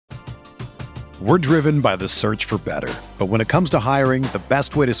We're driven by the search for better. But when it comes to hiring, the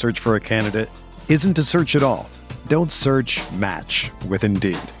best way to search for a candidate isn't to search at all. Don't search, match with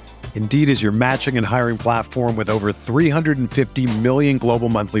Indeed. Indeed is your matching and hiring platform with over 350 million global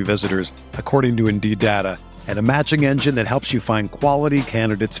monthly visitors, according to Indeed data, and a matching engine that helps you find quality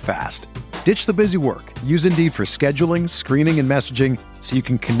candidates fast. Ditch the busy work. Use Indeed for scheduling, screening, and messaging so you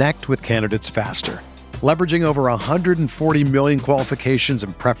can connect with candidates faster. Leveraging over 140 million qualifications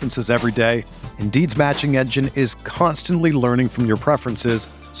and preferences every day, Indeed's matching engine is constantly learning from your preferences,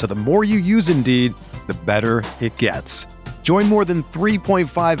 so the more you use Indeed, the better it gets. Join more than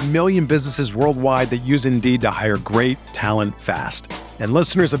 3.5 million businesses worldwide that use Indeed to hire great talent fast. And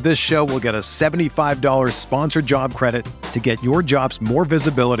listeners of this show will get a $75 sponsored job credit to get your jobs more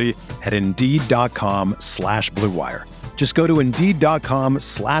visibility at Indeed.com/Blue Wire. Just go to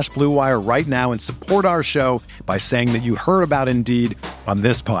Indeed.com/Blue Wire right now and support our show by saying that you heard about Indeed on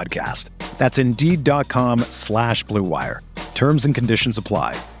this podcast. That's Indeed.com/Blue Wire. Terms and conditions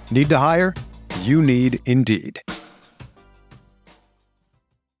apply. Need to hire? You need Indeed.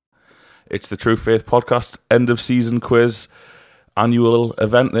 It's the True Faith Podcast end of season quiz annual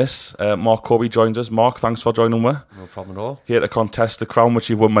event. This Mark Corby joins us. Mark, thanks for joining me. No problem at all. Here to contest the crown, which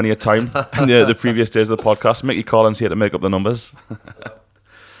you've won many a time in the previous days of the podcast. Mickey Collins here to make up the numbers.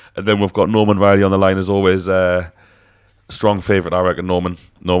 And then we've got Norman Riley on the line as always. Strong favourite, I reckon. Norman,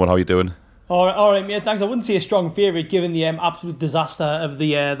 how are you doing? All right, mate. Thanks. I wouldn't say a strong favourite given the absolute disaster of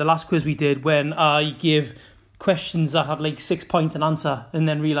the last quiz we did when I gave questions that had like 6 points an answer and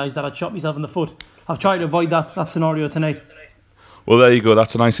then realised that I'd shot myself in the foot. I've tried to avoid that scenario tonight. Well, there you go.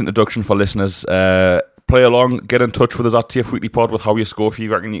 That's a nice introduction for listeners. Play along, get in touch with us at TF Weekly Pod with how you score. If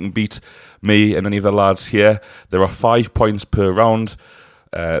you reckon you can beat me and any of the lads here, there are 5 points per round.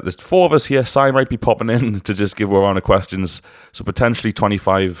 There's 4 of us here. Si might be popping in to just give a round of questions, so potentially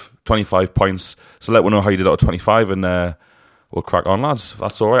 25 points. So let me know how you did out of 25 and we'll crack on, lads. If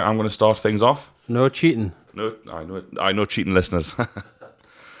that's all right, I'm going to start things off. No cheating. No, I know cheating, listeners.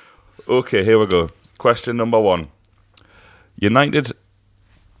 Okay, here we go. Question number 1. United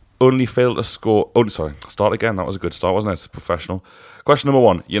only failed to score... Oh, sorry, start again. That was a good start, wasn't it? Professional. Question number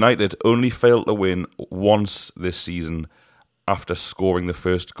 1. United only failed to win once this season after scoring the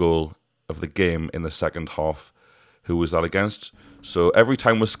first goal of the game in the second half. Who was that against? So every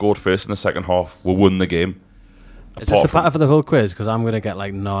time we scored first in the second half, we won the game. Is this the pattern for the whole quiz? Because I'm going to get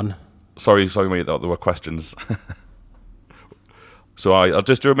like none. Sorry, mate, there were questions. So I'll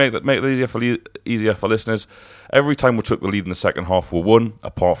just make it easier for listeners. Every time we took the lead in the second half, we won,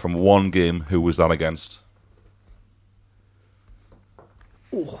 apart from one game. Who was that against?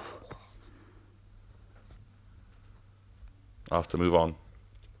 Oh. I have to move on.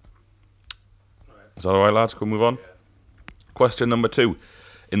 Is that all right, lads? Can we move on? Question number 2.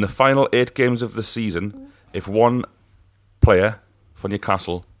 In the final 8 games of the season, if one player for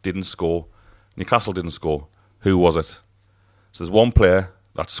Newcastle didn't score, who was it? So there's one player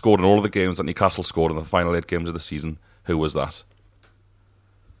that scored in all of the games that Newcastle scored in the final 8 games of the season. Who was that?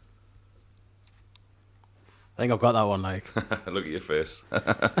 I think I've got that one, like. Look at your face.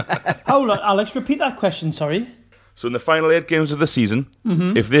 Hold on, Alex, repeat that question, sorry. So in the final 8 games of the season,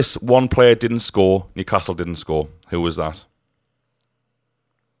 if this one player didn't score, Newcastle didn't score. Who was that?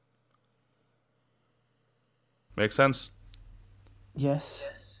 Make sense?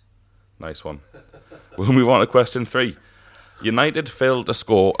 Yes. Nice one. We'll move on to question 3. United failed to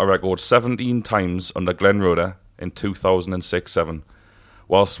score a record 17 times under Glenn Roeder in 2006-07.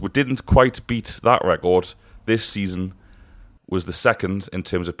 Whilst we didn't quite beat that record, this season was the second in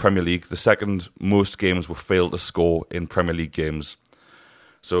terms of Premier League. The second most games were failed to score in Premier League games.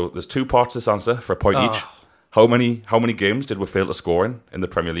 So there's 2 parts to this answer for a point each. How many games did we fail to score in the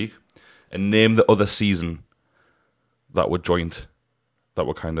Premier League? And name the other season that were joint, that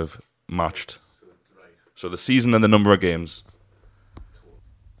were kind of matched. So the season and the number of games.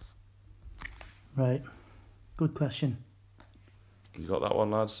 Right. Good question. You got that one,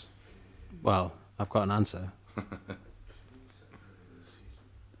 lads? Well, I've got an answer.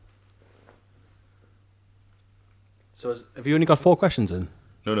 So have you only got 4 questions in?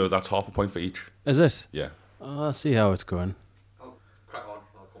 No, that's half a point for each. Is it? Yeah. I'll see how it's going. I'll crack on.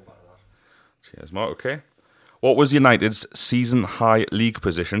 I'll come back to that. Cheers, Mark. Okay. What was United's season-high league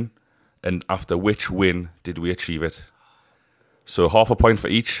position, and after which win did we achieve it? So half a point for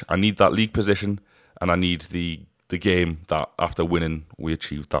each. I need that league position, and I need the game that after winning we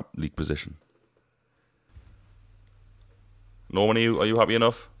achieved that league position. Norman, are you happy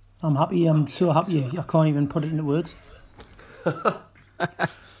enough? I'm happy. I'm so happy. I can't even put it into words.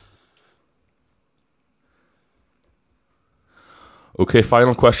 Okay,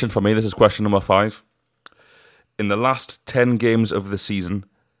 final question for me. This is question number 5. In the last 10 games of the season,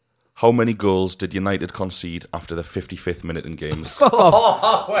 how many goals did United concede after the 55th minute in games? Just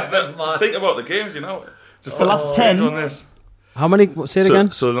think about the games, you know. The last 10. On this. How many? Say it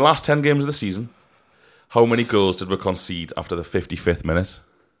again. So in the last 10 games of the season, how many goals did we concede after the 55th minute?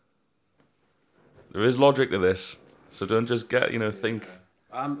 There is logic to this, so don't just think.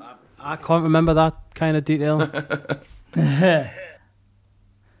 I can't remember that kind of detail.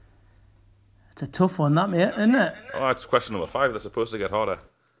 It's a tough one, that, mate, isn't it? Oh, it's question number 5. They're supposed to get harder.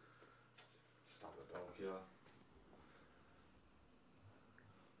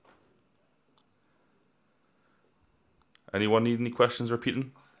 Anyone need any questions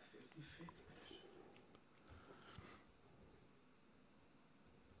repeating?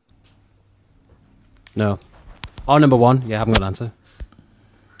 No. Oh, number 1. Yeah, I haven't got an answer.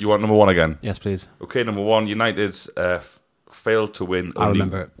 You want number 1 again? Yes, please. Okay, number 1. United failed to win. I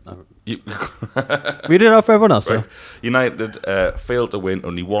remember it. You, Read it out for everyone else. right. So. United failed to win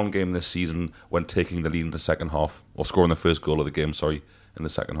only one game this season when taking the lead in the second half, or scoring the first goal of the game, in the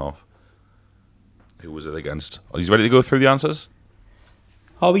second half. Who was it against? Are you ready to go through the answers?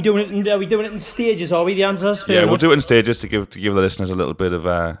 Are we doing it in stages, are we, the answers? Fair Yeah, enough. we'll do it in stages to give the listeners a little bit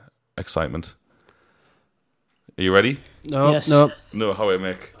of excitement. Are you ready? No, Yes. no. No, how it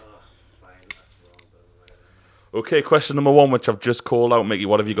make? Okay, question number 1, which I've just called out. Mickey,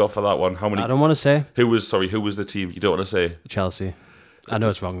 what have you got for that one? How many? I don't want to say Who was the team? You don't want to say. Chelsea. I know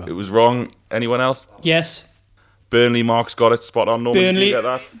it's wrong It though. was wrong. Anyone else? Yes. Burnley. Mark's got it spot on. Norman, did you get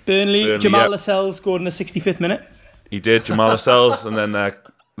that? Burnley, Jamal yeah. Lascelles scored in the 65th minute. He did. Jamal Lascelles, and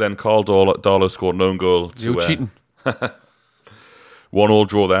then Carl Darlow scored an own goal. You cheating. 1-1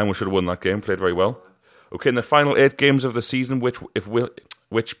 draw there, and we should have won that game. Played very well. Okay, in the final 8 games of the season,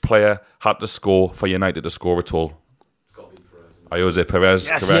 which player had to score for United to score at all? Jose Perez.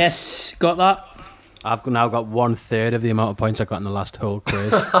 Yes. Correct. Yes, got that. I've now got 1/3 of the amount of points I got in the last whole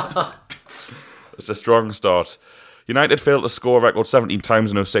quiz. It's a strong start. United failed to score a record 17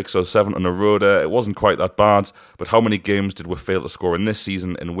 times in 06-07 on a road. It wasn't quite that bad, but how many games did we fail to score in this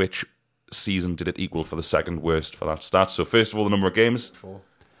season? In which season did it equal for the second worst for that stat? So first of all, the number of games Well,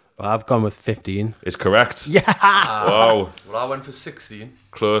 I've gone with 15. is correct. Yeah. Wow, Well, I went for 16,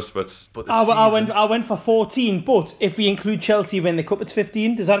 close, but but the I went for 14, but if we include Chelsea when the cup, it's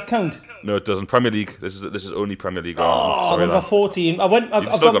 15. Does that count? no, it doesn't. Premier League. This is only Premier League. I Sorry, went for 14.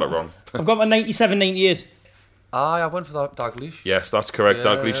 I've still got it wrong. I've got my 97, 98. I went for that Dalglish. Yes, that's correct. Yeah,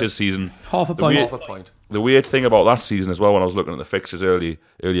 Dalglish's season. Half a The point. weird- Half a point. The weird thing about that season as well, when I was looking at the fixtures earlier,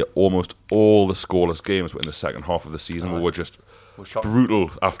 almost all the scoreless games were in the second half of the season. We were just We're shocking.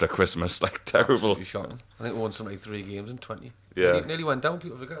 brutal after Christmas, like terrible. Absolutely shocking. I think we won something like 3 games in 20. Yeah. Nearly went down.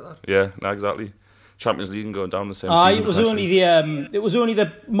 People forget that. Yeah, no, exactly. Champions League and going down the same It season. was potentially.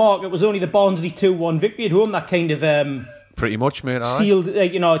 only the Barnsley 2-1 victory at home that kind of Pretty much, mate. aye. sealed,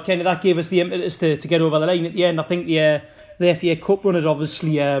 kind of that gave us the impetus to get over the line at the end. I think the FA Cup run had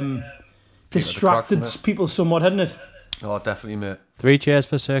obviously distracted cracks, innit? people somewhat, hadn't it? Oh, definitely, mate. 3 cheers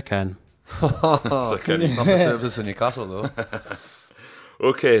for Sir Ken. So, Kenny. Not for service in Newcastle, though.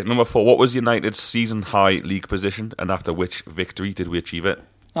 Okay, number 4. What was United's season high league position, and after which victory did we achieve it?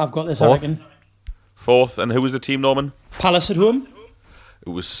 I've got this, Fourth. I reckon. 4th, and who was the team, Norman? Palace at home. It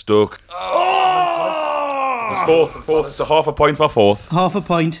was Stoke. It was 4th. It's a half a point for 4th. Half a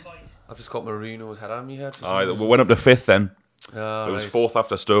point. I've just got Marino's head on my head. For some Aye, reason. we went up to 5th then. It was Right. 4th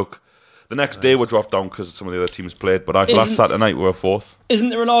after Stoke. The next day we dropped down because some of the other teams played, but after that Isn't- Saturday night we were 4th. Isn't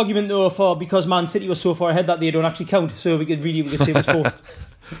there an argument though for because Man City was so far ahead that they don't actually count? So we could say it was fourth.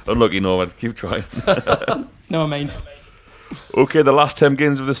 Unlucky, Norman. Keep trying. Never mind. Okay, the last 10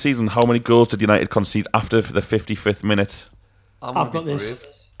 games of the season, how many goals did United concede after the 55th minute? I'm I've gonna got be this.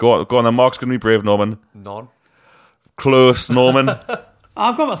 brave. Go on then, Mark's going to be brave, Norman. None. Close, Norman.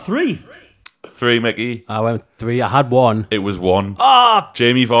 I've got a 3. 3, Mickey. I went 3. I had 1. It was 1.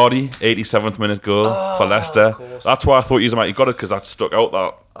 Jamie Vardy, 87th minute goal for Leicester. That's why I thought you might have got it, because that stuck out,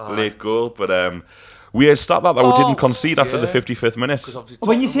 that late goal. But we had started that we didn't concede after the 55th minute. 'Cause obviously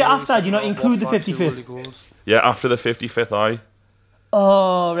When you say Tottenham after, do you not always include the Watford, 55th? 2 early goals. Yeah, after the 55th, aye.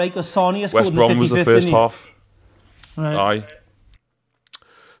 Oh, right, because Sonny scored West in the 55th. Brom was the first didn't he? half. Right. Aye.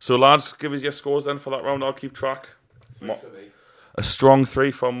 So, lads, give us your scores then for that round. I'll keep track. A strong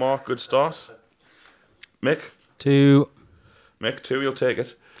 3 from Mark. Good start. Mick? 2. Mick, 2, you'll take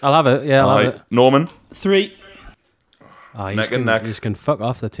it. I'll have it. Yeah, I'll Aye. have it. Norman? 3. Oh, you Neck and neck. You can fuck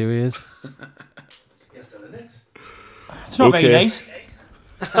off the 2 years. It's not very Okay. nice.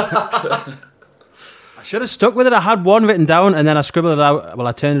 I should have stuck with it. I had 1 written down, and then I scribbled it out. Well,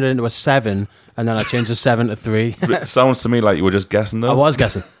 I turned it into a 7, and then I changed the 7 to 3. It sounds to me like you were just guessing, though. I was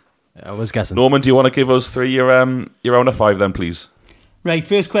guessing. Norman, do you want to give us 3 your round of 5 then, please? Right,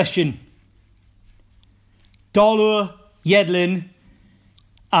 first question. Darlow, Yedlin,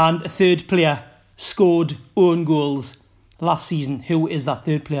 and a third player scored own goals last season. Who is that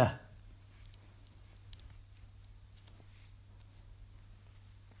third player?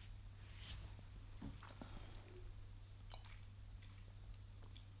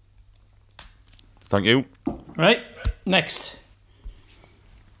 Thank you. Right, next.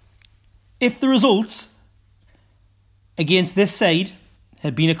 If the results against this side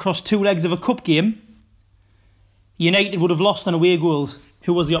had been across 2 legs of a cup game, United would have lost on away goals.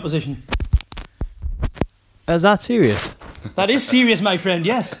 Who was the opposition? Is that serious? That is serious, my friend,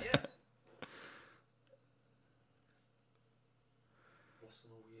 yes.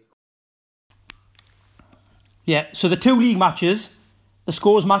 Yeah, so the 2 league matches, the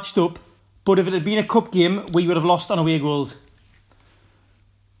scores matched up, but if it had been a cup game, we would have lost on away goals.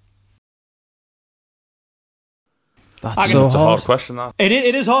 That's so It's a hard. hard question, that.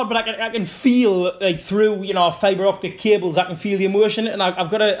 It is hard, but I can feel, like, through, fibre optic cables, I can feel the emotion, and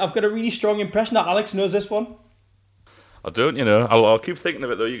I've got a really strong impression that Alex knows this one. I don't, I'll keep thinking of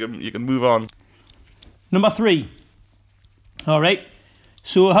it, though. You can move on. Number 3. All right.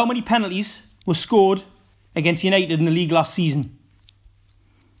 So how many penalties were scored against United in the league last season?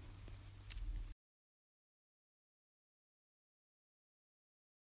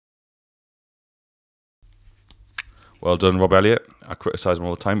 Well done, Rob Elliott. I criticise him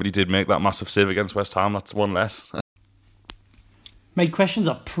all the time, but he did make that massive save against West Ham. That's 1 less. My questions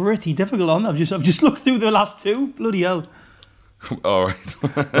are pretty difficult on them. I've just looked through the last 2. Bloody hell. All right.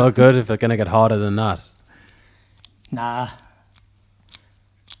 Oh, good. If they're going to get harder than that. Nah.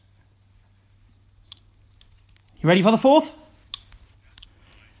 You ready for the 4th?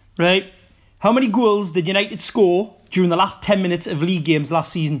 Right. How many goals did United score during the last 10 minutes of league games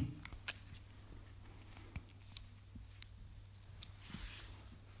last season?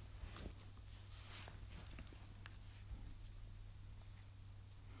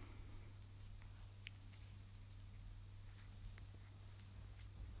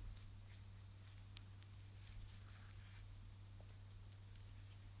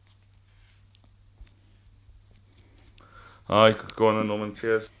 Aye, go on then, Norman.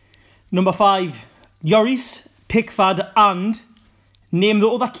 Cheers. Number 5. Lloris, Pickford and name the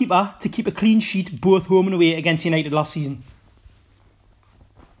other keeper to keep a clean sheet both home and away against United last season.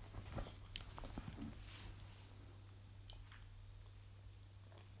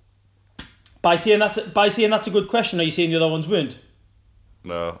 By saying that's a good question, are you saying the other ones weren't?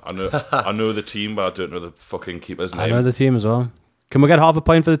 No, I know the team, but I don't know the fucking keeper's name. I know the team as well. Can we get half a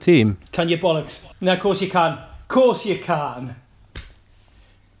point for the team? Can you bollocks? No, of course you can. Of course you can.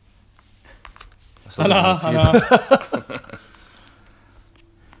 I know.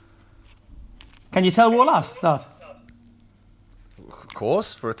 Can you tell Wallace that? Of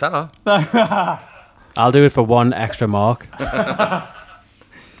course, for a tenner. I'll do it for 1 extra mark.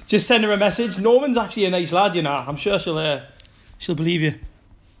 Just send her a message. Norman's actually a nice lad, I'm sure she'll believe you.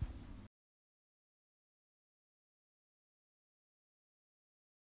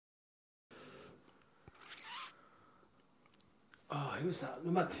 Oh, who's that?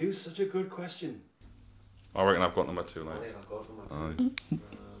 Number 2, such a good question. I reckon I've got number 2 now. Aye.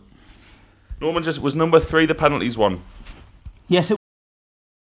 Norman, was number 3 the penalties one? Yes, it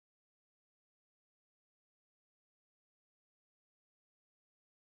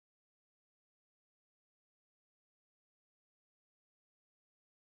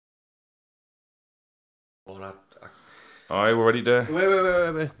Aye, we're ready to...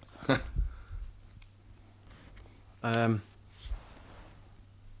 Wait.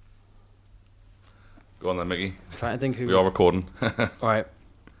 Go on then, Mickey. I'm trying to think who... We are recording. Alright.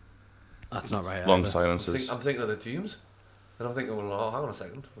 That's not right. Long either. silences. I'm thinking of the teams. And I'm thinking, well, hang on a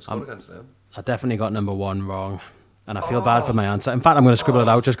second. What's going against them? I definitely got number 1 wrong, and I feel bad for my answer. In fact, I'm going to scribble it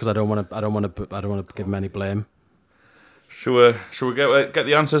out just because I don't want to give him any blame. Should we get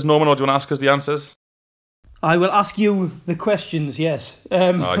the answers, Norman, or do you want to ask us the answers? I will ask you the questions, yes.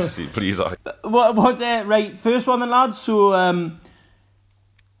 I see, please. Right, first one then, lads. So,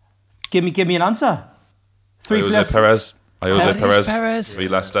 give me an answer. Jose Perez. V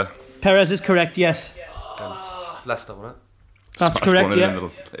Leicester. Perez is correct, yes. Against Leicester, wasn't it? That's Smashed correct, one yeah. in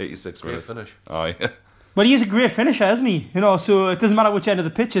the 86 Great minutes. finish. Aye. Well, he is a great finisher, isn't he? So it doesn't matter which end of the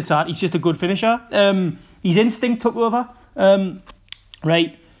pitch it's at. He's just a good finisher. His instinct took over.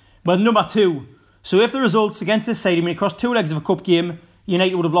 Right. Well, number 2. So if the results against this side, across 2 legs of a cup game,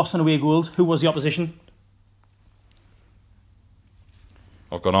 United would have lost on away goals. Who was the opposition?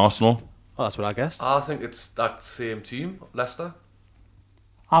 I've gone Arsenal. Oh, that's what I guessed. I think it's that same team, Leicester.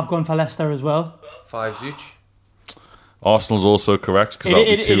 I've gone for Leicester as well. 5s each. Arsenal's also correct because that'll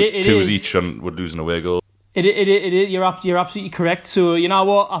be It twos is. each and we're losing away goal. You're absolutely correct. So you know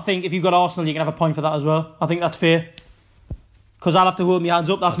what? I think if you've got Arsenal, you can have a point for that as well. I think that's fair. Because I'll have to hold my hands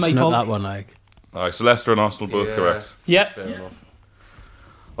up. That's my Snuck fault. that one, like. All right, so Leicester and Arsenal both Yeah, correct. Yeah. Fair enough.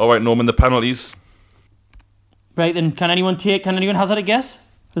 All right, Norman, the penalties. Right then, can anyone hazard a guess?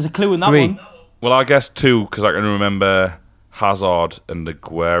 There's a clue in that 3. one. Well, I guess 2 because I can remember Hazard and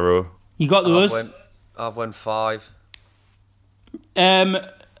Aguero. You got those. I've went 5.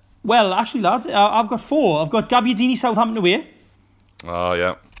 Well, actually, lads, I've got 4. I've got Gabbiadini, Southampton away. Oh,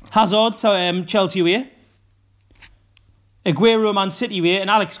 yeah. Hazard, Chelsea away. Aguero, Man City away. And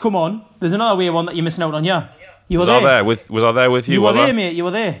Alex, come on. There's another away one that you're missing out on, yeah? You were Was there. I there with you? You were there, I? mate. You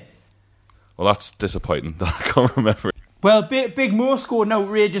were there. Well, that's disappointing that I can't remember it. Well, Big Mo scored an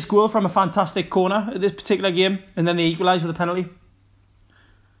outrageous goal from a fantastic corner at this particular game, and then they equalised with a penalty.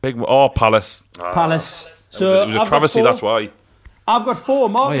 Palace. Palace. So it was a I've got travesty, 4. that's why. I've got 4.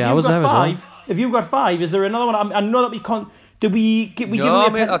 Mark, Oh, yeah, if I you've was got there as 5, if you've got 5, is there another one? I know that we can't. Did we give away No,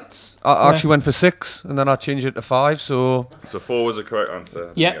 a mate, I actually went for 6 and then I changed it to 5. So So 4 was the correct answer.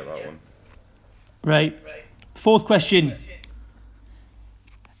 I Yeah. didn't get that one. Right. 4th question.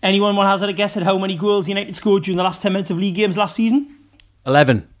 Anyone want to hazard a guess at how many goals United scored during the last 10 minutes of league games last season?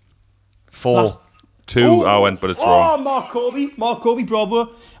 11. 4. Last- 2 I went, but it's wrong. Oh, Mark Corby, bravo.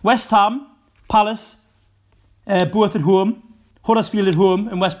 West Ham, Palace, both at home. Huddersfield at home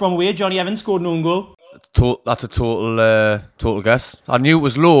and West Brom away. Johnny Evans scored an own goal. That's a total guess. I knew it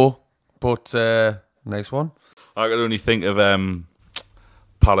was low, but nice one. I could only think of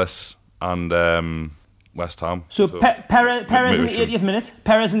Palace and West Ham. So Perez in the Mitrovic. 80th minute.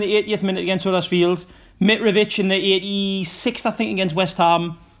 Perez in the 80th minute against Huddersfield. Mitrovic in the 86th, I think, against West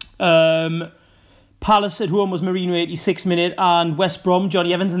Ham. Palace at home was Marino 86th minute, and West Brom,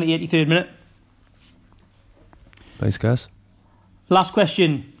 Johnny Evans in the 83rd minute. Nice guess. Last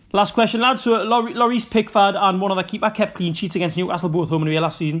question, lads. So Lloris, Pickford, and one other keeper kept clean sheets against Newcastle, both home and away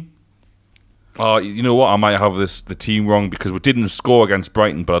last season. Oh, you know what? I might have the team wrong because we didn't score against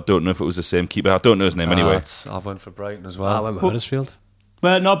Brighton, but I don't know if it was the same keeper. I don't know his name anyway. I went for Brighton as I well. went with Huddersfield.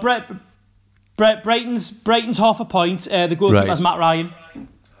 Well, no, Brighton's half a point. The goalkeeper's Right. Matt Ryan.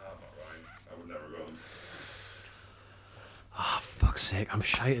 Fuck's sake, I'm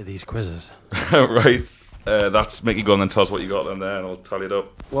shite at these quizzes. Right. That's Mickey. Go on and tell us what you got then there, and I'll tally it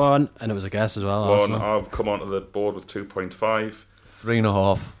up. 1, and it was a guess as well. 1. Arsenal. I've come onto the board with 2.5.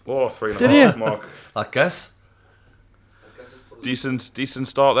 3.5. Oh, 3.5. Did you? Mark. I guess. Decent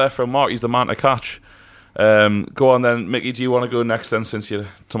start there from Mark. He's the man to catch. Go on then, Mickey. Do you want to go next then, since you're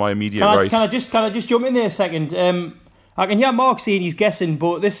to my immediate right? Can I just jump in there a second? I can hear Mark saying he's guessing,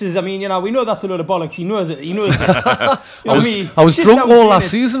 but this is, we know that's a load of bollocks. He knows it. He knows this. I was drunk all last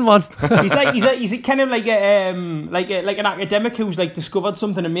season, man. He's kind of like an academic who's like discovered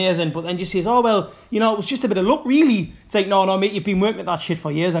something amazing, but then just says, "Oh well, it was just a bit of luck, really." It's like, no, mate, you've been working at that shit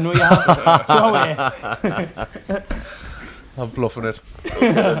for years. I know you have. So I'm bluffing it.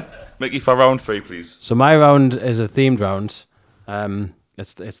 Okay. Mickey, for round 3, please. So my round is a themed round.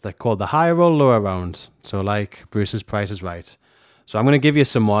 It's called the higher or lower round. So like Bruce's Price is Right. So I'm going to give you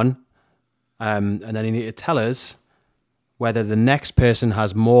someone, and then you need to tell us whether the next person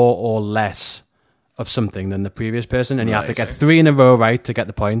has more or less of something than the previous person, and you have to get 3 in a row right to get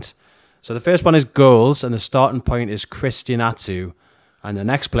the point. So the first one is goals, and the starting point is Christian Atsu, and the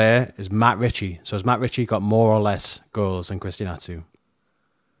next player is Matt Ritchie. So has Matt Ritchie got more or less goals than Christian Atsu?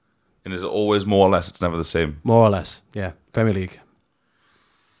 And is it always more or less? It's never the same. More or less, yeah. Premier League.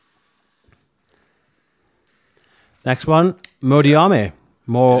 Next one, Modiame.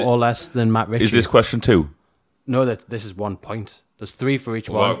 More or less than Matt Ritchie. Is this question 2? No, this is 1 point. There's 3 for each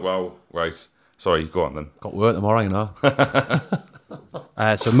one. Wow. Right. Sorry, go on then. Got work tomorrow, you know.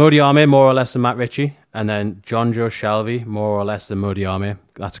 So Modiame, more or less than Matt Ritchie. And then John Joe Shelby, more or less than Modiame.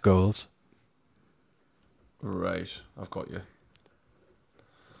 That's goals. Right, I've got you.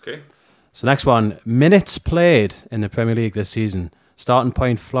 Okay. So next one, minutes played in the Premier League this season. Starting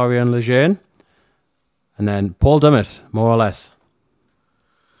point, Florian Lejeune. And then Paul Dummett, more or less.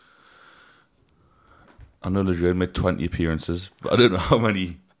 I know Lejeune made 20 appearances, but I don't know how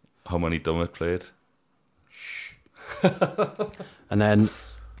many Dummett played. And then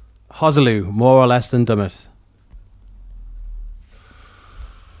Hoselu, more or less than Dummett.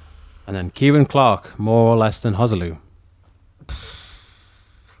 And then Kieran Clark, more or less than Hoselu.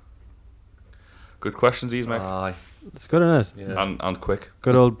 Good questions, these, mate. Aye. It's good, isn't it? Yeah. And quick.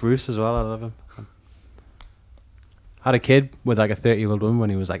 Good old Bruce as well, I love him. Had a kid with like a 30-year-old woman when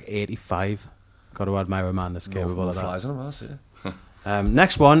he was like 85. Got to admire a man that's capable of that. Flies on him, that's it.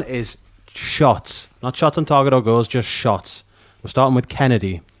 Next one is shots. Not shots on target or goals, just shots. We're starting with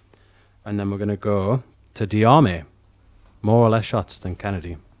Kennedy. And then we're going to go to Diame. More or less shots than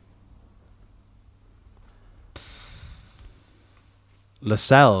Kennedy.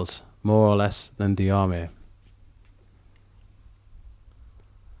 Lascelles, more or less than Diame.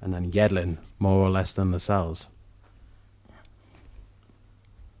 And then Yedlin, more or less than Lascelles.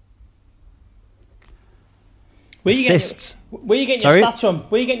 Where you getting Assists. where you getting Sorry? your stats from?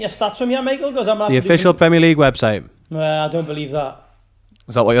 Where you getting your stats from here, Michael? Because I'm The official Premier League website. I don't believe that.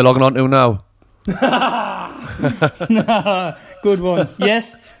 Is that what you're logging on to now? Good one.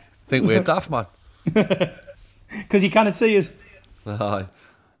 Yes, Think we're daft, man. because you cannot see us. Aye.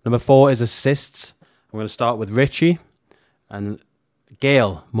 Number 4 is assists. I'm going to start with Richie. And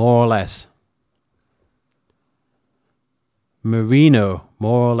Gale, more or less. Marino,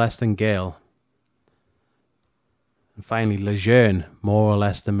 more or less than Gale. And finally, Lejeune, more or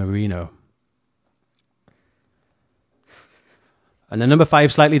less than Marino. And then number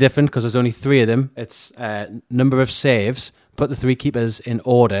 5, slightly different because there's only 3 of them. It's number of saves. Put the 3 keepers in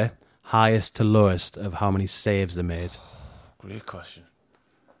order, highest to lowest of how many saves they made. Great question.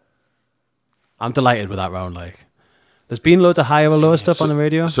 I'm delighted with that round. Like, there's been loads of higher or lower stuff on the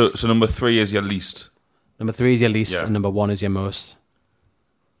radio. So number 3 is your least. Number 3 is your least, Yeah. and number 1 is your most.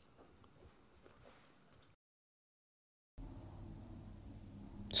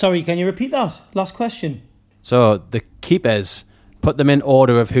 Sorry, can you repeat that? Last question. So the keepers, put them in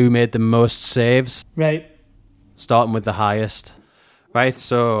order of who made the most saves, Right. starting with the highest. Right,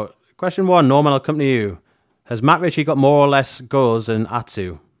 so question 1, Norman, I'll come to you. Has Matt Ritchie got more or less goals than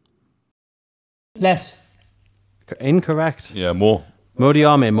Atsu? Less. Incorrect. Yeah, more.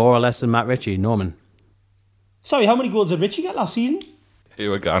 Modiame, more or less than Matt Ritchie. Norman. Sorry, how many goals did Richie get last season?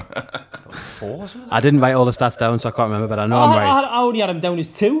 Here we go. 4 or something? I didn't write all the stats down, so I can't remember, but I know I, I'm right. I only had him down as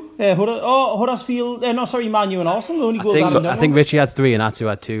 2. Huddersfield. No, sorry, Man U and Arsenal. Only goals had him down. I think Ritchie had 3 and Atsu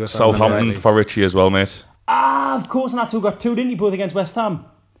had 2. if I remember Southampton rightly. for Richie as well, mate. Of course, Natsu got 2, didn't he? Both against West Ham.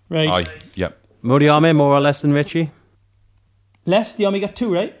 Right. Aye, yep. Modiame, more or less than Ritchie. Less. The Army got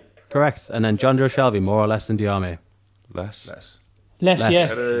 2, right? Correct. And then John Joe Shelby, more or less than Diame. Less. Less. Less. Yeah.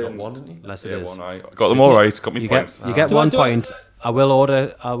 You got 1, didn't you? Less it Yeah, is. one eye. Got them all right. Got me You points. get Do I 1 do it? point. I will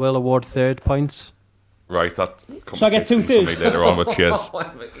award third points. Right, that So I get complicates 2 things for me thirds. later on, but cheers.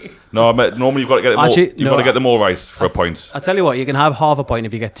 No, I meant, normally you've got to get it Actually, more. You've no, got to get them all right for a point. I tell you what, you can have half a point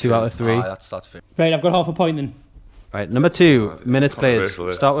if you get 2 out of 3. Aye, that's fair. Right, I've got half a point then. Right, number 2, minutes played. controversial,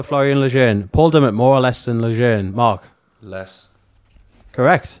 this. Start with Florian Lejeune. Paul Dummett, more or less than Lejeune. Mark. Less.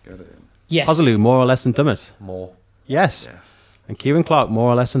 Correct. Yes. Hoselu, more or less than Dummett. More. Yes. Yes. And Kieran Clark,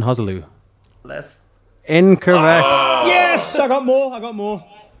 more or less than Hoselu. Less. Incorrect. Yes, I got more.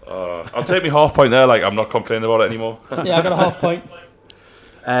 I'll take me half point there. Like I'm not complaining about it anymore. Yeah, I got a half point.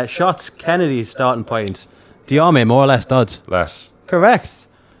 Shots, Kennedy's starting point. Diame, more or less Dodds. Less. Correct.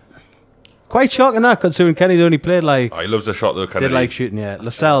 Quite shocking that, considering Kennedy only played like... Oh, he loves a shot though. Kennedy. Did like shooting, yeah.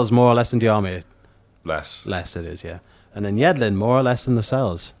 Lascelles, more or less than Diame. Less. Less it is, yeah. And then Yedlin, more or less than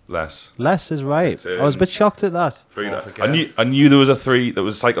Lascelles. Less. Less is right. It's, I was a bit shocked at that. 3 there. forget. I knew there was a 3 that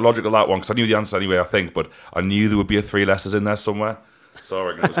was psychological, that one, because I knew the answer anyway, I think, but I knew there would be a 3 lesses in there somewhere. So I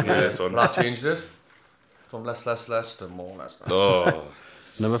reckon it was going to be this one. Well, I changed it. From less to more, less. Oh.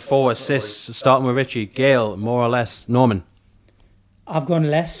 Number 4, assists, starting with Richie. Gale, more or less. Norman. I've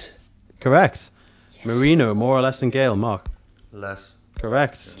gone less. Correct. Marino, more or less than Gale. Mark. Less.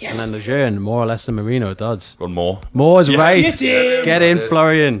 Correct. Yes. And then Lejeune, more or less than Marino. Dodds. One more. More is right. Yes, yeah. Get in,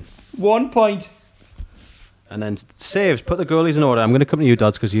 Florian. 1 point. And then saves. Put the goalies in order. I'm going to come to you,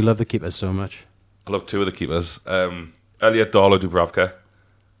 Dodds, because you love the keepers so much. I love 2 of the keepers. Elliot, Darlow, Dubravka.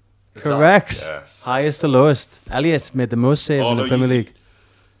 Correct. Yes. Highest to lowest. Elliot made the most saves Oh, in the no, Premier League.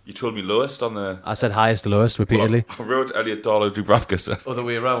 You told me lowest on the... I said highest to lowest repeatedly. I wrote Elliot, Darlow, Dubravka, so Other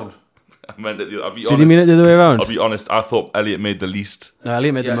way around. I meant it. I'll be Did honest. you mean it the other way around? I'll be honest. I thought Elliot made the least. No,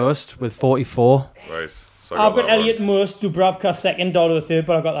 Elliot made Yeah. the most with 44. Right. So I I've got that Elliot wrong. most, Dubravka second, Darlow third,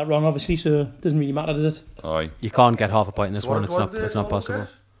 but I got that wrong, obviously, so it doesn't really matter, does it? Aye. You can't get half a point in this So what- one. It's what not. did It's not Darlow possible. get?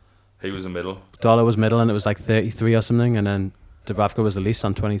 He was in the middle. Dollar was middle, and it was like 33 or something, and then Dubravka was the least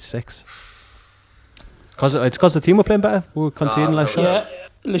on 26. It's because the team were playing better. We were conceding less shots. Yeah.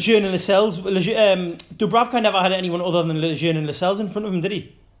 Lejeune and Lascelles. Dubravka never had anyone other than Lejeune and Lascelles in front of him, did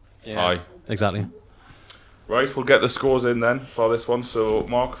he? Aye. Exactly. Right, we'll get the scores in then for this one. So,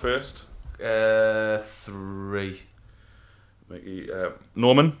 Mark first. 3. Mickey,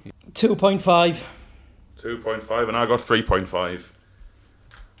 Norman, 2.5. 2.5, and I got 3.5.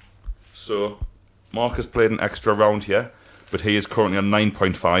 So, Mark has played an extra round here, but he is currently on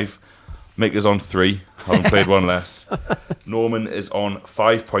 9.5. Mick is on 3, having played one less. Norman is on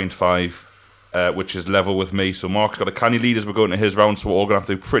 5.5, which is level with me. So Mark's got a canny lead as we're going to his round, so we're all going to have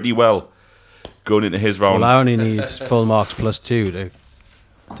to do pretty well going into his round. Well, I only need full marks plus 2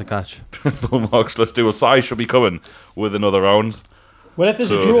 to catch. Full marks, let's do a size should be coming with another round. Well, if there's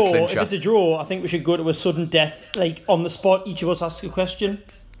So, a draw, clincher. if it's a draw, I think we should go to a sudden death, like on the spot. Each of us asks a question.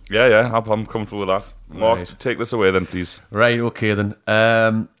 Yeah, I'm comfortable with that. Mark, Right. take this away then, please. Right, okay then.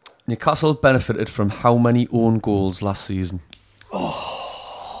 Newcastle benefited from how many own goals last season?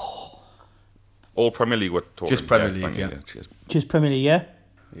 All Premier League we're talking. Just Premier League, thank you, yeah. Cheers. Just Premier League, yeah.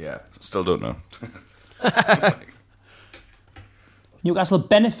 Yeah. Still don't know. Newcastle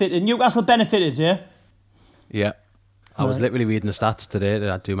benefited, yeah. Yeah. I was literally reading the stats today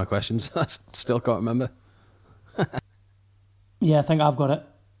to do my questions. I still can't remember. Yeah, I think I've got it.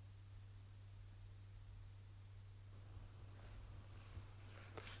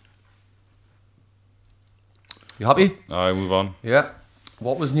 You happy? Alright, move on. Yeah.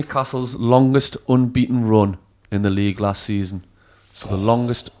 What was Newcastle's longest unbeaten run in the league last season? So the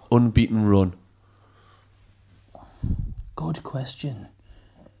longest unbeaten run. Good question.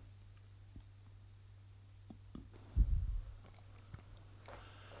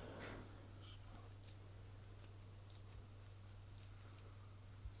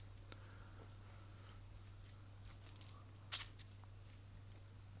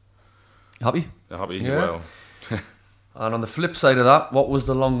 You happy? You're happy? Yeah. Well, And on the flip side of that, what was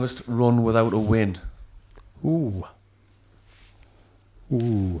the longest run without a win? Ooh.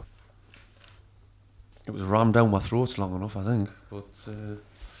 It was rammed down my throats long enough, I think. But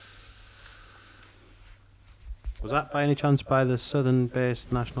Was that by any chance by the Southern-based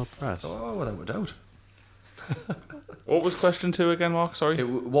National Press? oh, without a doubt. what was question 2 again, Mark? Sorry.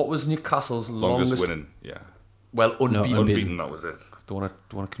 What was Newcastle's Longest longest winning. Yeah. Well, unbeaten. Unbeaten, that was it. Don't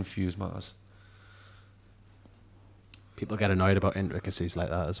want to confuse matters. People get annoyed about intricacies like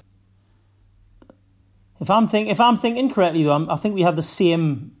that as If I'm thinking correctly though, I think we had the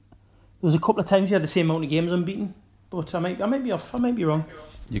same. There was a couple of times we had the same amount of games unbeaten, but I might be off. I might be wrong.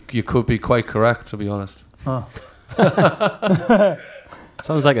 You could be quite correct, to be honest. Oh.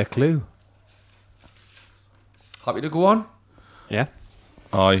 Sounds like a clue. Happy to go on? Yeah.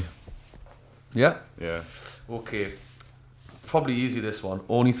 Aye. Yeah? Yeah. Okay. Probably easy, this one.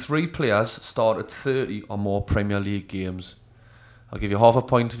 Only 3 players started 30 or more Premier League games. I'll give you half a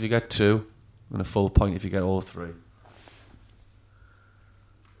point if you get 2, and a full point if you get all 3.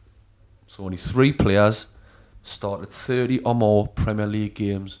 So only 3 players started 30 or more Premier League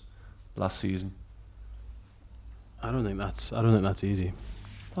games last season. I don't think that's easy.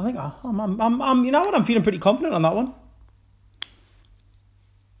 I think I'm you know what? I'm feeling pretty confident on that one.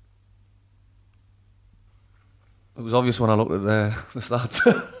 It was obvious when I looked at the stats.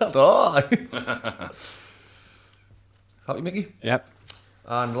 Oh, happy, Mickey? Yep.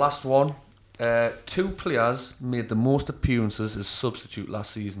 And last one. 2 players made the most appearances as substitute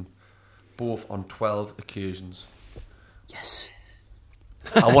last season, both on 12 occasions. Yes.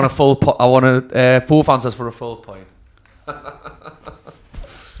 I want a full. I want both answers for a full point. I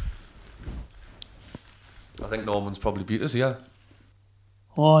think Norman's probably beat us. Yeah.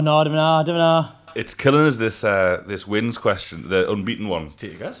 Oh no, I don't know. It's killing us, this wins question, the unbeaten one.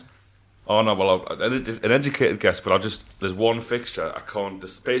 Take a guess. Oh no, well, an educated guess, but there's one fixture, I can't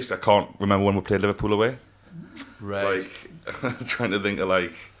remember when we played Liverpool away. Right. Like, trying to think of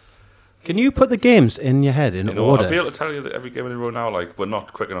like... Can you put the games in your head in order? I'll be able to tell you that every game in a row now, like, but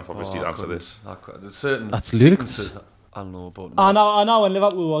not quick enough, obviously, to answer this. There's certain That's ludicrous. sequences I'll know about. I know when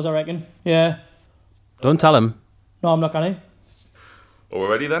Liverpool was, I reckon. Yeah. Don't tell him. No, I'm not gonna. Oh, we're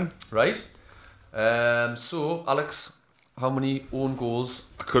ready then? Right. So, Alex, how many own goals?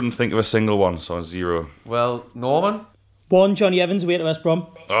 I couldn't think of a single one, so I'm 0. Well, Norman, One, Johnny Evans away to West Brom.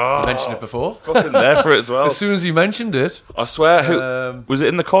 you mentioned it before. Fucking there for it as well. As soon as you mentioned it, I swear, was it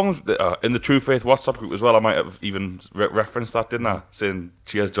in the comms, in the True Faith WhatsApp group as well? I might have even referenced that, didn't I? Saying,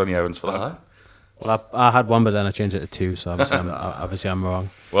 cheers, Johnny Evans, for that. Well, I had one, but then I changed it to 2, so obviously I'm wrong.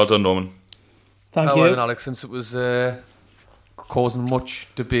 Well done, Norman. Thank how you. well, Alex, since it was causing much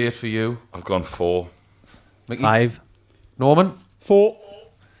debate for you. I've gone 4. Mickey? 5. Norman? 4.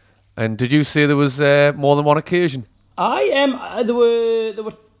 And did you say there was more than one occasion? I am. There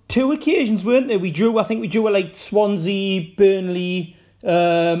were 2 occasions, weren't there? I think we drew at like Swansea, Burnley,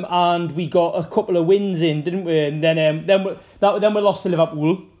 and we got a couple of wins in, didn't we? And then we lost to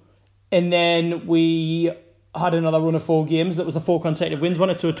Liverpool, and then we had another run of 4 games. That was the 4 consecutive wins,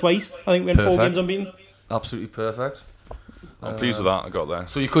 wasn't it? So twice. I think we had 4 Perfect. games unbeaten. Absolutely perfect. I'm pleased with that. I got there.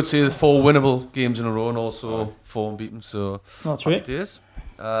 So you could say the 4 winnable games in a row and also 4 unbeaten. So That's happy right. days.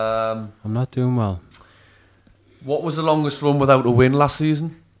 I'm not doing well. What was the longest run without a win last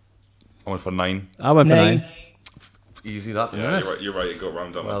season? I went for 9. I went for 9. Easy that, Yeah, isn't you're it? right. You're right. It got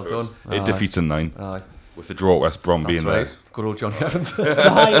round down. Well afterwards. done. It Aye. defeats in 9 Aye, with the draw at West Brom that's being right. there. Good old Johnny Evans. The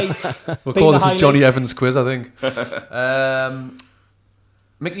highlights. We'll Being call the this a Johnny highlight. Evans quiz, I think.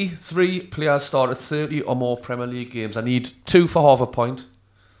 Mickey, 3 players started 30 or more Premier League games. I need 2 for half a point.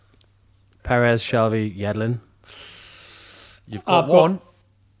 Perez, Shelby, Yedlin. You've got I've got-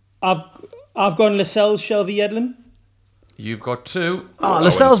 1. I've gone Lascelles, Shelby, Edlin. You've got 2. Oh,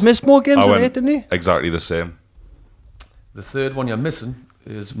 Lascelles missed more games I than went 8, didn't he? exactly the same. The third one you're missing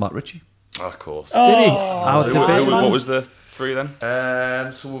is Matt Ritchie. Of course. Did he? Out So debate. what was the 3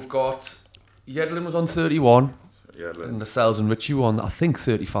 then? So we've got Yedlin was on 31, Yeah. and Lascelles and Ritchie were on, I think,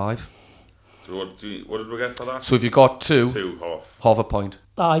 35. So what did we get for that? So if you got 2, 2 half. half a point.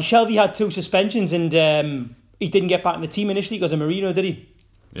 Shelby had 2 suspensions and he didn't get back in the team initially because of Marino, did he?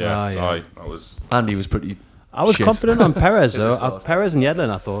 Yeah. Ah, yeah. Aye. That was. And he was pretty. I was shit. confident on Perez, though. start. Perez and Yedlin,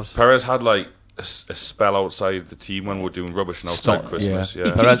 I thought. Perez had like a spell outside the team when we were doing rubbish and outside Stop, Christmas. yeah.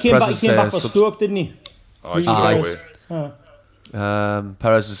 Yeah. Perez- He came back Perez for is, Stoke, didn't he? Aye. Aye. Straight away.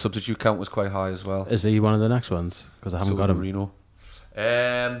 Perez's substitute count was quite high as well. Is he one of the next ones? Because I haven't So got him. Marino.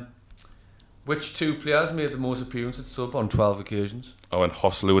 Which 2 players made the most appearances at sub on 12 occasions? I went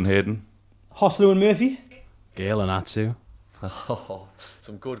Hoslu and Hayden. Hoslu and Murphy. Gale and Atsu. Oh,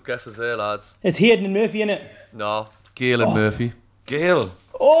 some good guesses there, lads. It's Hayden and Murphy, innit? No, Gale and Murphy. Gale.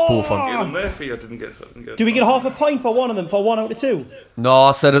 Both on. Gale and Murphy. I didn't get. Do we get half a point for one of them, for 1 out of 2? No,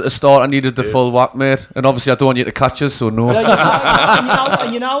 I said at the start I needed the full whack, mate. And obviously I don't want you to catch us, so no.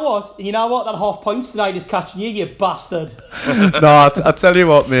 And you know what? That half points tonight is catching you, you bastard. No, I tell you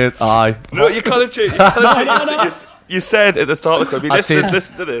what, mate. Aye. No, you can't change. You said at the start of the quiz. I did.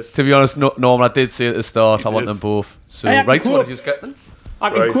 Listen to this. To be honest, Norman, I did say at the start I want did. them both. So, Hey, right, so cool. what did you get them? I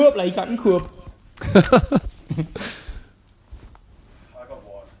can Right. cope, like, I can cope.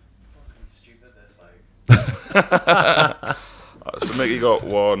 So Mickey got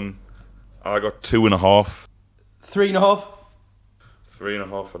 1. I got 2.5. 3.5.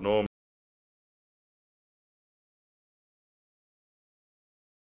 3.5 for Norm.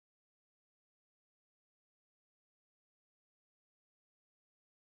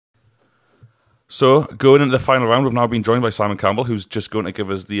 So, going into the final round, we've now been joined by Simon Campbell, who's just going to give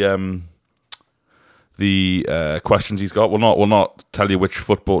us the questions he's got. We'll not tell you which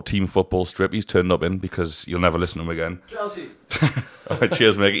team football strip he's turned up in because you'll never listen to him again. Chelsea. All right,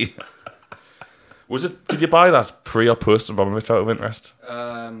 cheers, Mickey. Did you buy that pre or post Abramovich out of interest?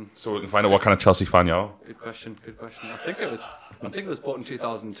 So we can find out what kind of Chelsea fan you are. Good question. I think it was bought in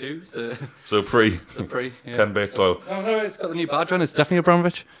 2002. So So pre. pre. Yeah. Ken Bates loyal. No, it's got the new badge on. It's definitely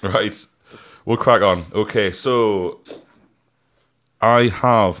Abramovich. Right. We'll crack on. Okay, so I've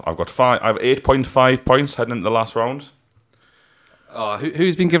got 8.5 points heading into the last round. Oh,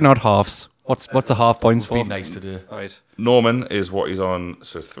 who's been giving out halves? What's a half points for? Be nice today. Right. Norman is what he's on.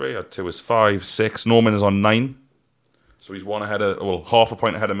 So 3, 2 is 5, 6. Norman is on 9. So he's half a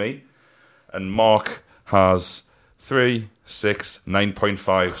point ahead of me. And Mark has 3, 6,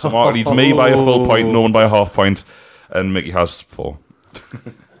 9.5. So Mark leads me by a full point, Norman by a half point, and Mickey has 4.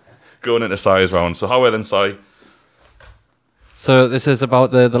 Going into Si's round. So how well then, Si? So this is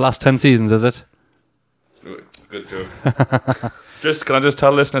about the last 10 seasons, is it? Good joke. Can I just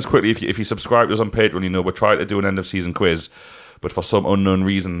tell listeners quickly, if you subscribe to us on Patreon, you know we're trying to do an end of season quiz, but for some unknown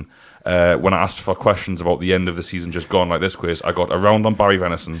reason, when I asked for questions about the end of the season just gone like this quiz, I got a round on Barry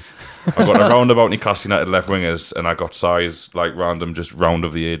Venison, I got a round about Newcastle United left wingers, and I got Si's like random just round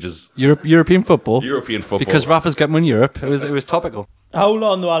of the ages. European football. European football. Because Rafa's getting one in Europe. It was topical. Hold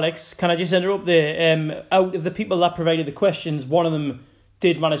on though, Alex. Can I just interrupt there? Out of the people that provided the questions, one of them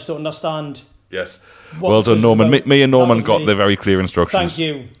did manage to understand. Yes. What Well done, was Norman. about- Me and Norman that was got me. the very clear instructions. Thank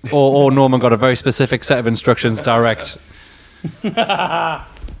you. Or Norman got a very specific set of instructions direct.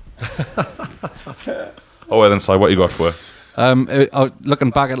 Oh, well then, Si, what you got for? Looking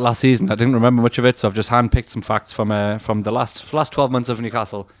back at last season, I didn't remember much of it, so I've just handpicked some facts from the last 12 months of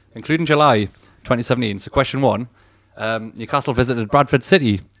Newcastle, including July 2017. So question 1, Newcastle visited Bradford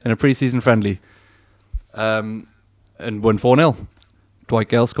City in a pre-season friendly and won 4-0. Dwight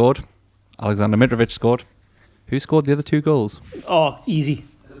Gale scored. Alexander Mitrovic scored. Who scored the other 2 goals? Oh, easy.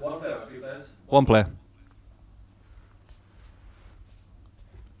 One player.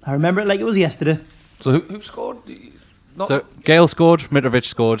 I remember it like it was yesterday. So who scored? So Gale scored, Mitrovic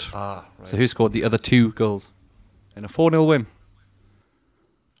scored. Right. So who scored the other 2 goals? In a 4-0 win.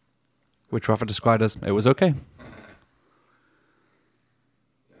 Which Rafa described as, it was okay.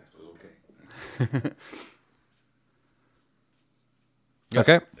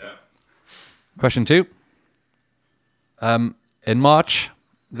 Okay. Yeah. Question 2. In March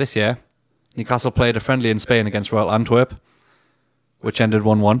this year, Newcastle played a friendly in Spain against Royal Antwerp, which ended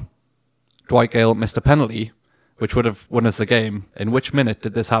 1-1. Dwight Gale missed a penalty, which would have won us the game. In which minute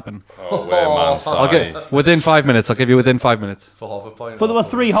did this happen? Oh, where, man, I'll sorry. get within 5 minutes. I'll give you within 5 minutes. For half a point. But there were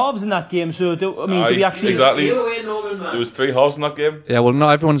 3 halves in that game, so do we actually... Exactly. Give away Norman, man. There was 3 halves in that game. Yeah, well, not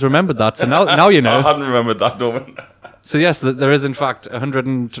everyone's remembered that, so now you I know. hadn't remembered that, Norman. So yes, there is in fact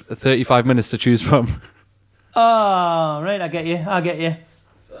 135 minutes to choose from. Oh, right, I get you. I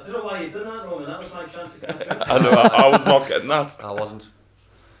don't know why you done that, Norman. That was my chance to get through. I know, I was not getting that. I wasn't.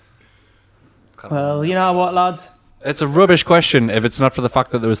 Well, you know what, lads? It's a rubbish question if it's not for the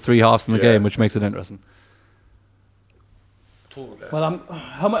fact that there was 3 halves in the game, which makes it interesting. Well,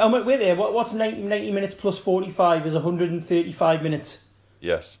 how much? Wait there. What's 90 minutes plus 45 is 135 minutes.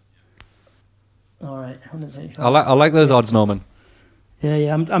 Yes. All right, 135. I like those odds, Norman.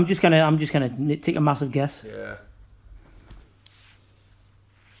 Yeah. I'm just gonna take a massive guess. Yeah.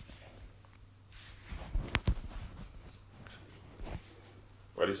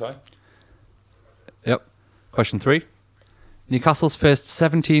 Ready, Si? Yep. Question 3. Newcastle's first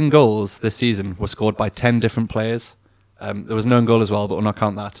 17 goals this season were scored by 10 different players. There was an own goal as well, but we'll not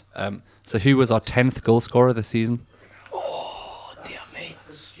count that. So who was our 10th goal scorer this season?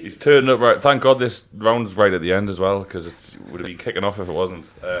 He's turning up right. Thank God this round's right at the end as well, because it would have been kicking off if it wasn't.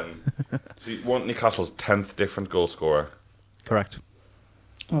 So you want Newcastle's 10th different goal scorer. Correct.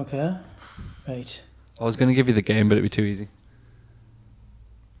 Okay. Right. I was going to give you the game, but it'd be too easy.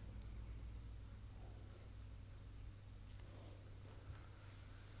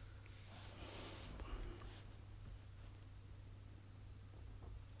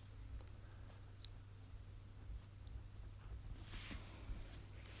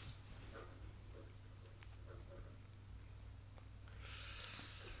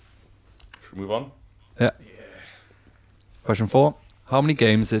 Should we move on? Yeah. Question 4. How many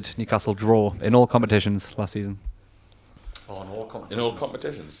games did Newcastle draw in all competitions last season? Oh, no, In all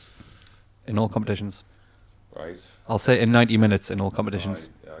competitions. In all competitions. Right. I'll say in 90 minutes in all competitions.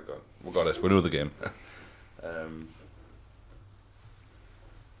 Yeah, we got it. We know the game.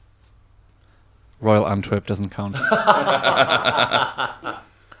 Royal Antwerp doesn't count.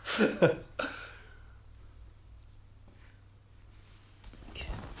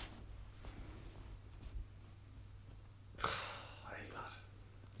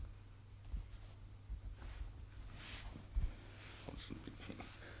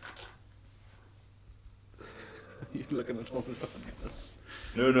 You're looking at all the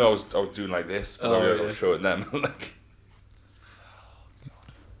No, I was doing like this, but I was showing them. Like,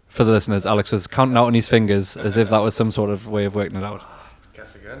 For the listeners, Alex was counting out on his fingers as if that was some sort of way of working it out.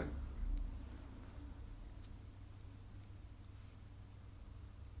 Guess again.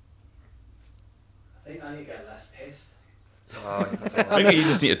 I think I need to get less pissed. maybe you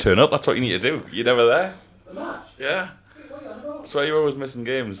just need to turn up. That's what you need to do. You're never there. The match? Yeah. What are you on about? That's why you're always missing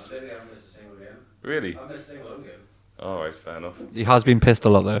games. I haven't missed a single game. Really? I've missed a single home game. All right, fair enough. He has been pissed a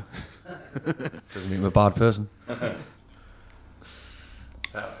lot though. Doesn't mean I'm a bad person.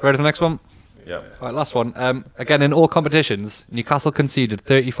 Ready for the next one? Yeah. All right, last one. Again, in all competitions, Newcastle conceded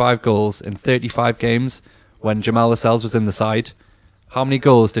 35 goals in 35 games when Jamal Lascelles was in the side. How many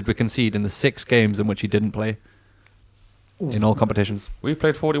goals did we concede in the 6 games in which he didn't play? In all competitions. We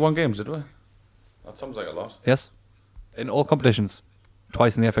played 41 games, did we? That sounds like a lot. Yes? In all competitions.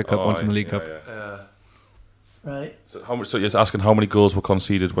 Twice in the FA Cup, Oh, once in the League yeah, Cup. yeah. Right. So, how much? So you're asking how many goals were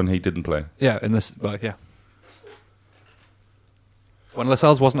conceded when he didn't play? Yeah, in this, well, yeah. When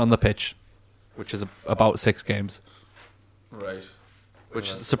Lascelles wasn't on the pitch, which is about 6 games. Right.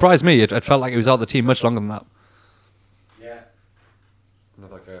 Which surprised me. It felt like he was out of the team much longer than that. Yeah.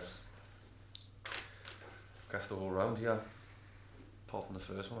 Another guess. Guess the whole round, yeah. Apart from the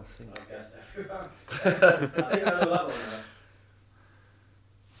first one, I think. I guess everyone. I think I know that one now.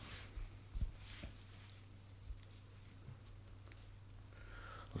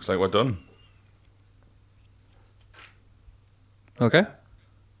 Looks like we're done. Okay.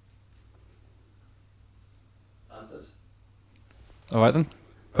 Answers. All right then.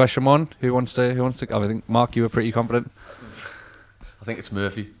 Question 1. Who wants to? I think Mark, you were pretty confident. I think it's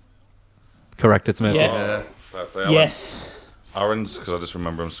Murphy. Correct. It's Murphy. Yeah. Yeah. Fair play, Alan. Yes. Aaron's, because I just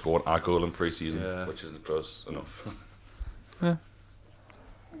remember him scoring a goal in pre-season, Yeah. which isn't close enough.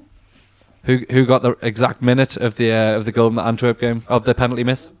 Who got the exact minute of the goal in the Antwerp game of the penalty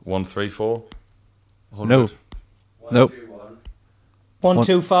miss? 1-3-4. No. 1, Nope. 2, 1. 1,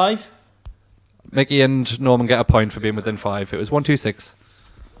 2, 5. Mickey and Norman get a point for being within 5. It was 1-2-6.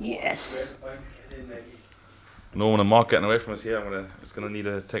 Yes. Norman and Mark getting away from us here. It's gonna need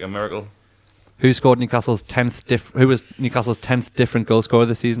to take a miracle. Who scored Newcastle's 10th? Who was Newcastle's 10th different goal scorer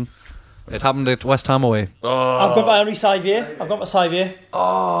this season? It happened at West Ham away. I've got my Henry Saivier. I've got my Saivier.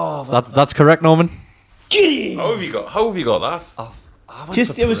 That's correct, Norman. How have you got that?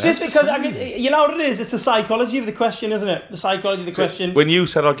 It was just because you know what it is. It's the psychology of the question, isn't it? The psychology of the question. When you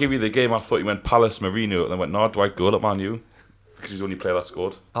said I'll give you the game, I thought you meant Palace Mourinho, and I went, no, Dwight Goal at Man U, because he's the only player that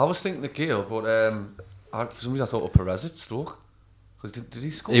scored. I was thinking the Gale, but for some reason I thought of Perez at Stoke. Because did he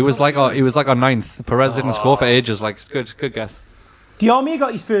score? He was like our ninth. Perez didn't score for ages. Like, it's good guess. Diarmia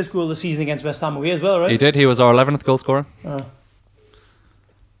got his first goal of the season against West Ham away as well, right? He did. He was our 11th goal scorer.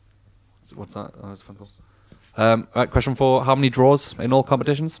 What's that? Oh, that's a fun goal. Right, question 4. How many draws in all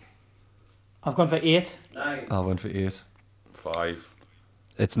competitions? I've gone for 8. 9. I went for 8. 5.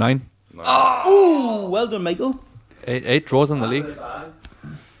 It's 9. Oh, well done, Michael. 8 draws in the league.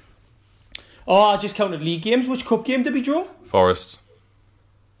 Oh, I just counted league games. Which cup game did we draw? Forest.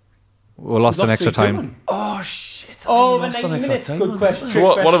 We lost in extra 3-2. time. Oh shit! Oh, the 90 minutes. Good question.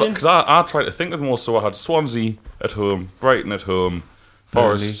 So what because I tried to think of them all. So I had Swansea at home, Brighton at home,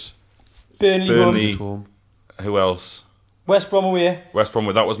 Forest, Burnley. Home. Who else? West Brom away. West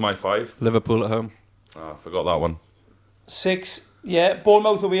Brom. That was my 5. Liverpool at home. I forgot that one. 6. Yeah,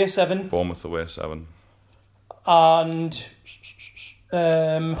 Bournemouth away 7. Bournemouth away 7. And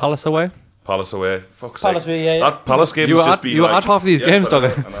Palace away. Palace away. Fuck's Palace sake. away. Yeah. That Palace game You has were just at- been you were like, at half of these games, I dog.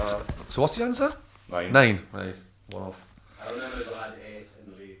 know, I know. So what's the answer? 9. 9. Right. 1 off. I remember we had 8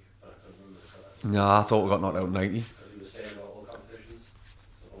 in the league, but I can't remember the score. Nah, I thought we got knocked out 90. Because he was saying about all competitions.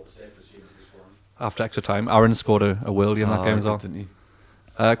 So all the safe was just one. After extra time, Aaron scored a worldie in that game as well. Didn't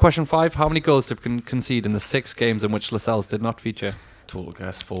he? Question 5. How many goals did we concede in the 6 games in which Lascelles did not feature? Total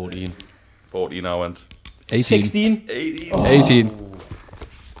guess 14. 14 I went. 18. 16. 18. 18.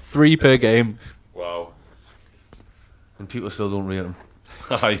 3 per game. Wow. And people still don't rate him.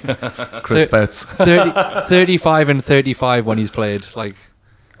 Aye. Chris Betts. 35 and 35 when he's played. Like,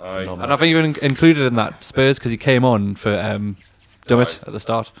 Aye. and I've even included in that Spurs because he came on for Dummett at the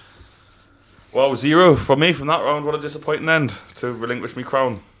start. Well, 0 for me from that round. What a disappointing end to relinquish me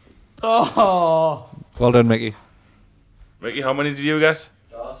crown. Oh. Well done, Mickey. Mickey, how many did you get?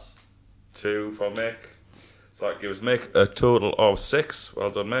 Joss. 2 for Mick. So that gives Mick a total of 6. Well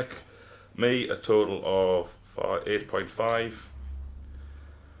done, Mick. Me a total of 8.5.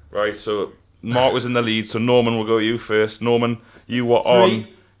 Right, so Mark was in the lead, so Norman will go you first. Norman, you were 3. on.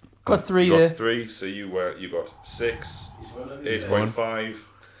 Got 3 You there. got 3, so you got 6. He's 8.5.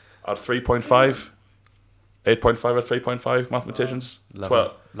 At 3.5. 8.5 at 3.5. Mathematicians.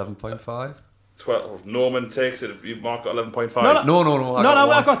 11.5. 12. Norman takes it. Mark got 11.5. No.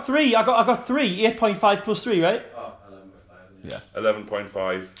 I got 3. I got 3. 8.5 plus 3, right?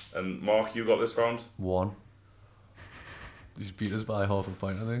 11.5. And Mark, you got this round? 1. He's beat us by half a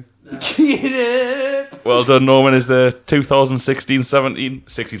point, I think. Get up. Well done, Norman. Is the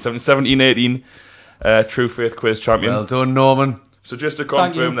 2016-17 True Faith Quiz champion. Well done, Norman. So just to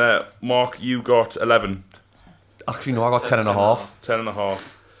Thank confirm you. there, Mark, you got 11. Actually, no, I got 10.5.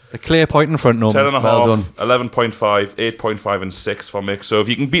 10.5. A clear point in front, Norman. 10.5. Well done. 11.5. 8.5 and 6 for Mick. So if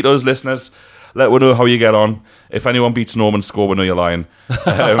you can beat us, listeners, let us know how you get on. If anyone beats Norman's score, we know you're lying.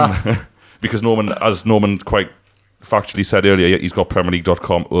 Because Norman, as Norman quite factually said earlier, he's got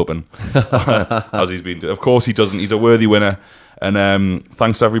PremierLeague.com open. As he's been doing. Of course he doesn't. He's a worthy winner. And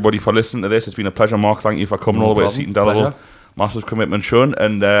thanks to everybody for listening to this. It's been a pleasure, Mark. Thank you for coming all the way to Seaton Delaval. Pleasure. Massive commitment shown,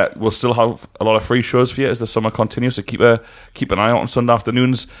 and we'll still have a lot of free shows for you as the summer continues, so keep an eye out on Sunday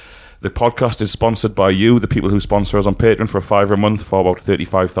afternoons. The podcast is sponsored by you, the people who sponsor us on Patreon, for $5 a month for about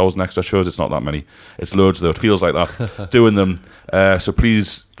 35,000 extra shows. It's not that many. It's loads though. It feels like that doing them. So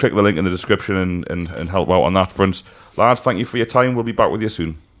please click the link in the description and help out on that front. Lads, thank you for your time. We'll be back with you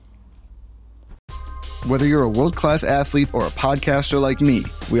soon. Whether you're a world-class athlete or a podcaster like me,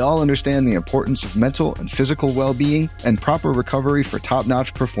 we all understand the importance of mental and physical well-being and proper recovery for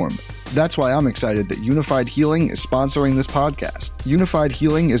top-notch performance. That's why I'm excited that Unified Healing is sponsoring this podcast. Unified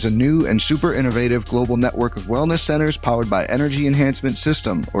Healing is a new and super innovative global network of wellness centers powered by Energy Enhancement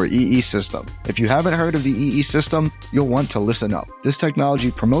System, or EE System. If you haven't heard of the EE System, you'll want to listen up. This technology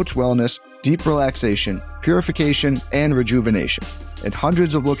promotes wellness, deep relaxation, purification, and rejuvenation. In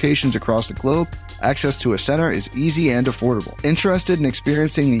hundreds of locations across the globe, access to a center is easy and affordable. Interested in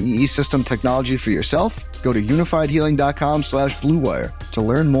experiencing the EE System technology for yourself? Go to unifiedhealing.com/bluewire to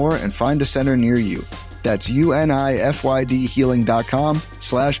learn more and find a center near you. That's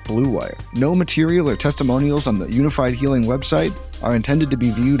unifydhealing.com/bluewire. No material or testimonials on the Unified Healing website, are intended to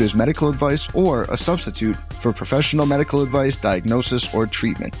be viewed as medical advice or a substitute for professional medical advice, diagnosis, or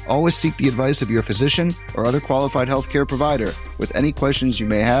treatment. Always seek the advice of your physician or other qualified healthcare provider with any questions you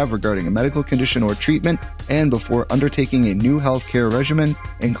may have regarding a medical condition or treatment and before undertaking a new healthcare regimen,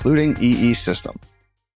 including EE system.